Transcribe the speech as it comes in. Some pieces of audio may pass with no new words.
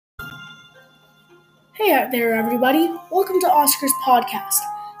Hey out there, everybody. Welcome to Oscar's podcast.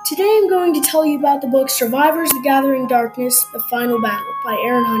 Today I'm going to tell you about the book Survivors, The Gathering Darkness, The Final Battle by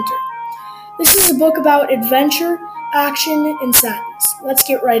Aaron Hunter. This is a book about adventure, action, and sadness. Let's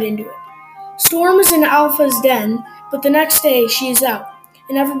get right into it. Storm is in Alpha's den, but the next day she is out,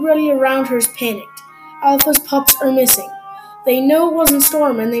 and everybody around her is panicked. Alpha's pups are missing. They know it wasn't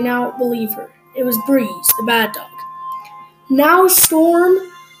Storm, and they now believe her. It was Breeze, the bad dog. Now Storm,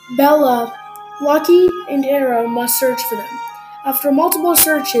 Bella, Lucky, and Arrow must search for them. After multiple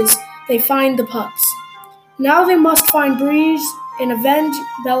searches, they find the pups. Now they must find Breeze and avenge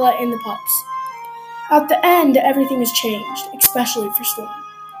Bella and the pups. At the end, everything has changed, especially for Storm.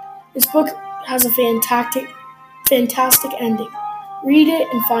 This book has a fantastic ending. Read it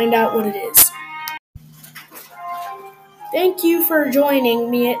and find out what it is. Thank you for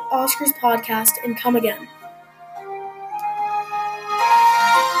joining me at Oscar's podcast, and come again.